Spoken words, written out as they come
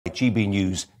GB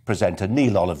News presenter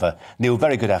Neil Oliver. Neil,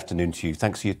 very good afternoon to you.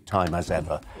 Thanks for your time as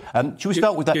ever. Should we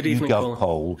start with that YouGov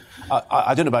poll?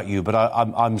 I don't know about you, but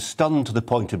I'm stunned to the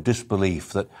point of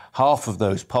disbelief that half of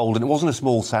those polled, and it wasn't a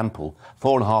small sample,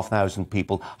 4,500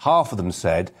 people, half of them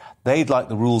said they'd like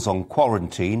the rules on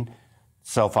quarantine,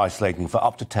 self-isolating for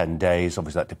up to 10 days.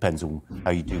 Obviously, that depends on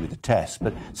how you do with the test.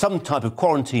 But some type of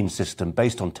quarantine system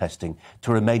based on testing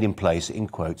to remain in place, in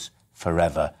quotes,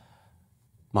 forever.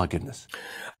 My goodness.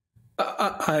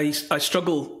 I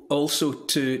struggle also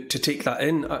to take that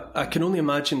in. I can only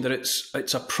imagine that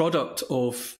it's a product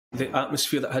of the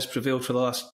atmosphere that has prevailed for the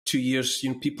last 2 years.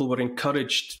 You know, people were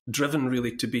encouraged, driven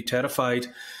really, to be terrified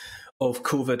of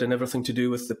COVID and everything to do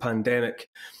with the pandemic.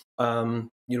 You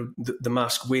know, the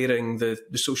mask wearing, the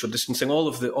social distancing, all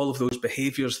of those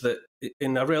behaviours that,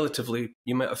 in a relatively,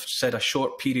 you might have said, a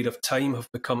short period of time,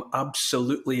 have become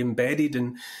absolutely embedded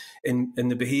in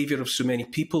the behaviour of so many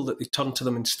people that they turn to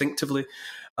them instinctively,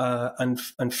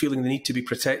 and feeling the need to be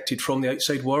protected from the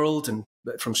outside world and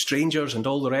from strangers and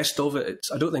all the rest of it.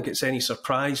 I don't think it's any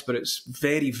surprise, but it's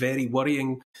very, very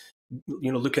worrying.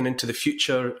 You know, looking into the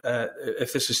future,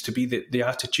 if this is to be the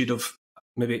attitude of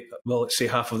maybe, well, let's say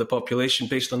half of the population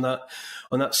based on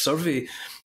that survey.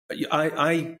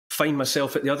 I find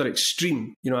myself at the other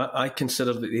extreme. You know, I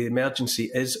consider that the emergency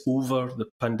is over, the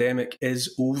pandemic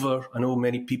is over. I know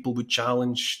many people would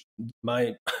challenge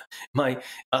my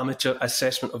amateur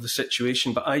assessment of the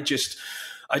situation, but I just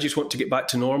want to get back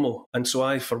to normal. And so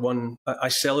I, for one, I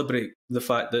celebrate the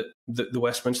fact that the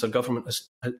Westminster government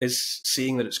is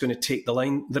saying that it's going to take the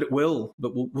line, that it will,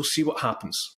 but we'll see what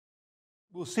happens.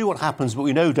 We'll see what happens, but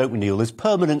we know, don't we, Neil, there's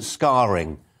permanent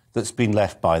scarring that's been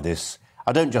left by this.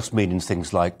 I don't just mean in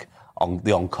things like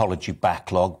the oncology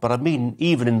backlog, but I mean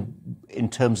even in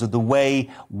terms of the way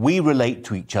we relate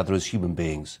to each other as human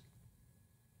beings.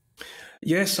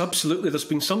 Yes, absolutely. There's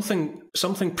been something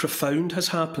profound has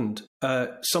happened.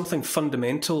 Something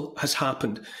fundamental has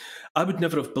happened. I would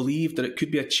never have believed that it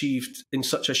could be achieved in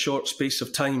such a short space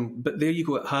of time, but there you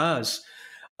go, it has.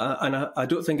 And I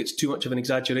don't think it's too much of an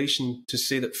exaggeration to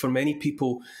say that for many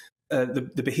people,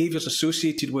 the behaviours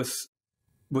associated with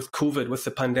COVID, with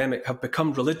the pandemic, have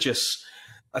become religious.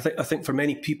 I think for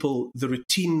many people, the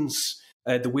routines,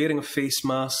 the wearing of face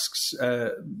masks,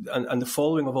 and the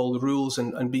following of all the rules,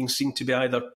 and being seen to be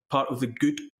either part of the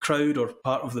good crowd or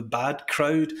part of the bad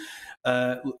crowd,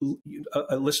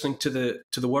 listening to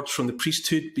the words from the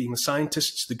priesthood, being the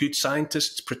scientists, the good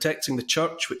scientists, protecting the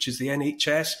church, which is the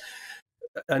NHS.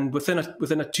 And within a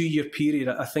 2-year period,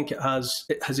 I think it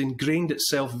has ingrained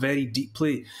itself very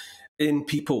deeply in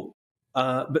people.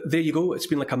 But there you go. It's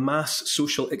been like a mass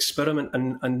social experiment,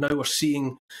 and now we're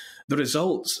seeing the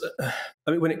results.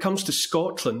 I mean, when it comes to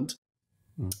Scotland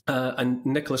and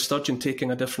Nicola Sturgeon taking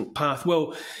a different path,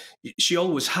 well, she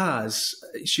always has.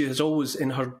 She has always,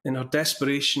 in her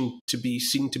desperation to be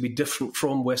seen to be different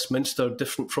from Westminster,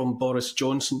 different from Boris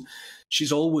Johnson,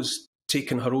 she's always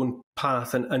taken her own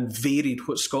path and varied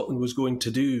what Scotland was going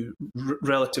to do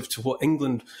relative to what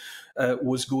England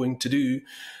was going to do.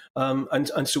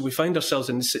 And so we find ourselves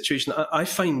in this situation. I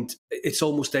find it's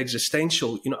almost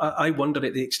existential. You know, I wonder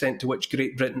at the extent to which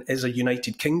Great Britain is a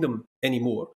united kingdom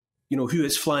anymore. You know, who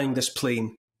is flying this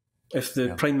plane? If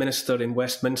the Prime Minister in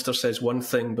Westminster says one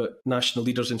thing, but national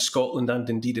leaders in Scotland and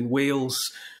indeed in Wales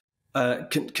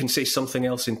can say something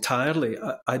else entirely.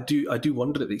 I do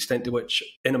wonder at the extent to which,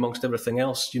 in amongst everything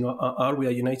else, you know, are we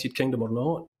a united kingdom or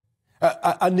not?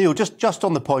 And Neil, just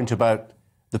on the point about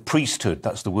the priesthood,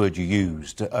 that's the word you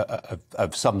used,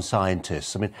 of some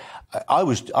scientists. I mean, I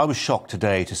was shocked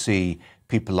today to see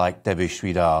people like Devish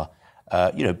Sridhar,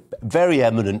 you know, very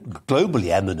eminent,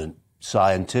 globally eminent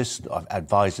scientist,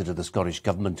 advisor to the Scottish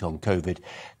Government on COVID,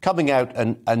 coming out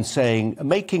and saying,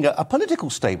 making a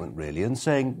political statement, really, and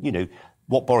saying, you know,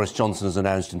 what Boris Johnson has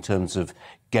announced in terms of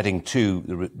getting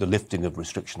to the lifting of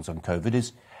restrictions on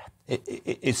COVID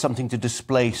is something to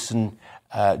displace and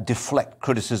deflect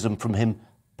criticism from him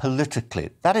politically.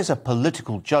 That is a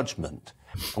political judgment.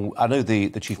 I know the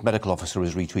Chief Medical Officer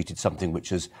has retweeted something which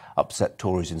has upset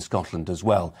Tories in Scotland as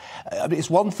well. I mean, it's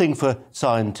one thing for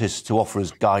scientists to offer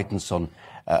us guidance on,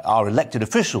 our elected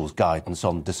officials' guidance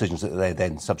on decisions that they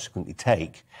then subsequently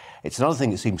take. It's another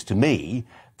thing, it seems to me,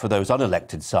 for those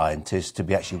unelected scientists to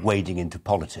be actually wading into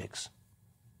politics.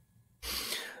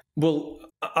 Well,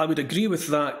 I would agree with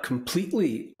that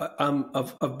completely.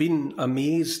 I've been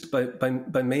amazed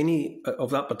by many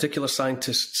of that particular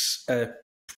scientist's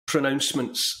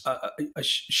pronouncements.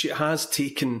 She has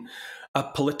taken a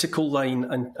political line,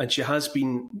 and she has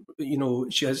been, you know,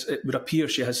 it would appear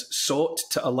she has sought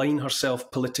to align herself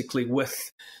politically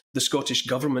with the Scottish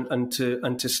government and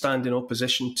to stand in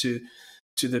opposition to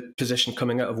the position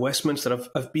coming out of Westminster.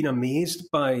 I've been amazed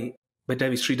by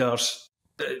Devi Sridar's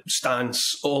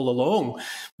stance all along,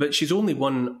 but she's only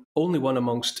one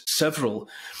amongst several.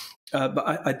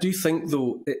 But I do think,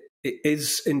 though, it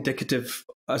is indicative,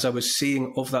 as I was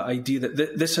saying, of that idea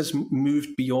that this has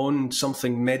moved beyond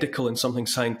something medical and something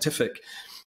scientific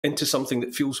into something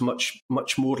that feels much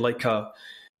more like a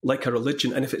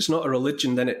religion. And if it's not a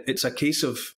religion, then it's a case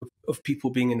of people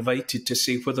being invited to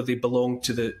say whether they belong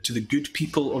to the good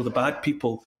people or the bad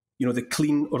people, the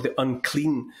clean or the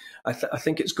unclean. I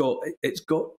think it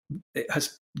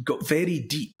has got very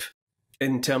deep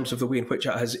in terms of the way in which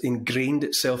it has ingrained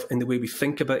itself in the way we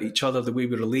think about each other, the way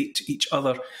we relate to each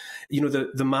other.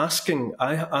 The masking,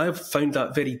 I've found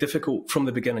that very difficult from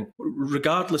the beginning,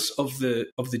 regardless of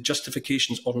the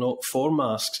justifications or not for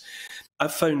masks.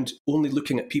 I've found only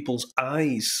looking at people's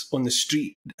eyes on the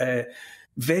street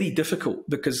very difficult,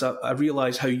 because I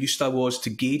realised how used I was to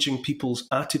gauging people's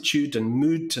attitude and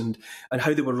mood and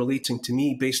how they were relating to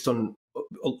me based on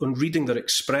reading their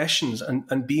expressions,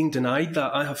 and being denied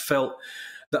that. I have felt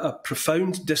that a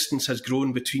profound distance has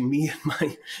grown between me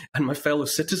and my fellow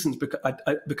citizens because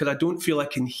I don't feel I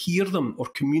can hear them or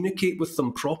communicate with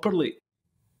them properly.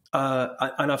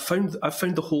 And I've found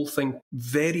the whole thing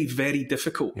very, very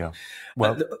difficult. Yeah.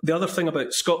 Well, the other thing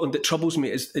about Scotland that troubles me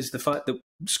is the fact that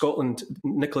Scotland,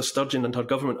 Nicola Sturgeon and her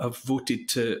government have voted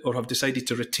to, or have decided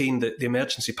to retain the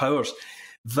emergency powers.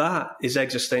 That is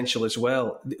existential as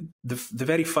well. The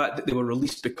very fact that they were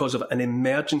released because of an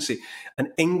emergency, and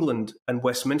England and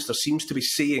Westminster seems to be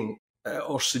saying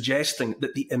or suggesting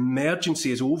that the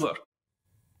emergency is over,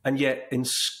 and yet in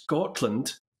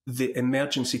Scotland the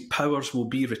emergency powers will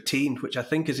be retained, which I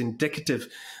think is indicative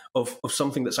of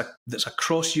something that's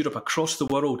across Europe, across the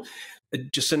world.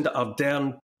 Jacinda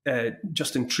Ardern,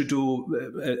 Justin Trudeau,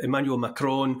 Emmanuel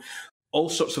Macron, all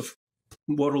sorts of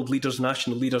world leaders,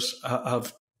 national leaders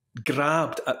have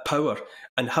grabbed at power,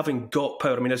 and having got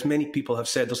power, I mean, as many people have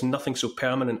said, there's nothing so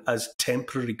permanent as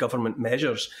temporary government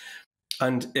measures.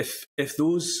 And if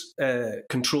those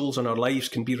controls on our lives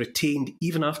can be retained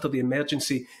even after the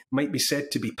emergency might be said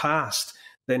to be passed,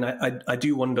 then I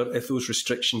do wonder if those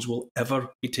restrictions will ever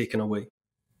be taken away.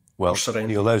 Well,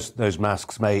 Neil, those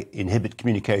masks may inhibit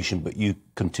communication, but you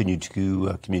continue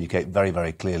to communicate very,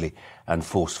 very clearly and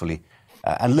forcefully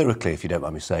and lyrically, if you don't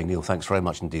mind me saying. Neil, thanks very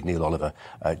much indeed. Neil Oliver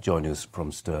joining us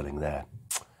from Stirling there.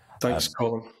 Thanks,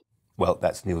 Colin. Well,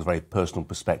 that's Neil's very personal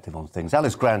perspective on things.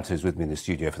 Alice Grant is with me in the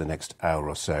studio for the next hour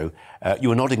or so. You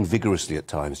were nodding vigorously at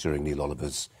times during Neil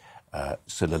Oliver's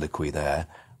soliloquy there.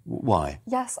 Why?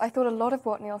 Yes, I thought a lot of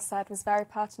what Neil said was very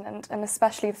pertinent, and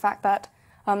especially the fact that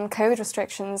COVID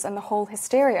restrictions and the whole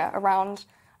hysteria around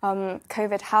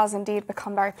COVID has indeed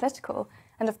become very political.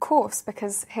 And of course,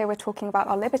 because here we're talking about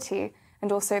our liberty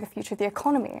and also the future of the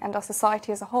economy and our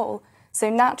society as a whole.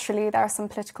 So naturally, there are some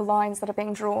political lines that are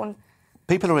being drawn.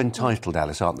 People are entitled,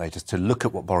 Alice, aren't they, just to look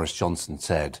at what Boris Johnson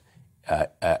said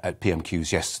at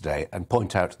PMQs yesterday and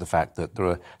point out the fact that there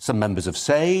are some members of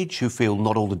SAGE who feel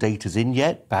not all the data's in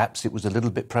yet. Perhaps it was a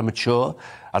little bit premature.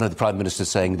 I know the Prime Minister's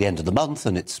saying the end of the month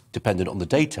and it's dependent on the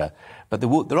data. But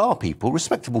there are people,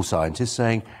 respectable scientists,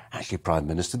 saying, actually, Prime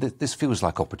Minister, this feels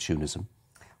like opportunism.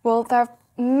 Well, there are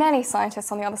many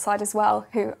scientists on the other side as well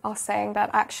who are saying that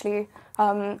actually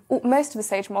most of the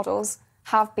SAGE models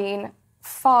have been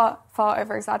far, far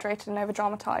over-exaggerated and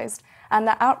over-dramatised, and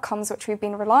the outcomes which we've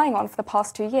been relying on for the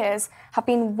past 2 years have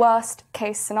been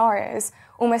worst-case scenarios,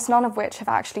 almost none of which have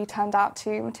actually turned out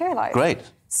to materialise.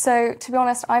 Great. So, to be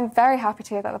honest, I'm very happy to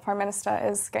hear that the Prime Minister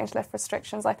is going to lift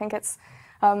restrictions. I think it's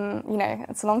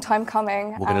it's a long time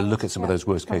coming. We're going to look at some of those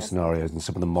worst-case scenarios and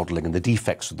some of the modelling and the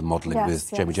defects of the modelling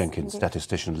with Jamie Jenkins, indeed,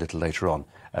 statistician, a little later on.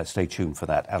 Stay tuned for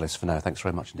that. Alice, for now, thanks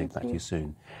very much indeed. Back to you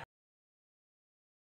soon.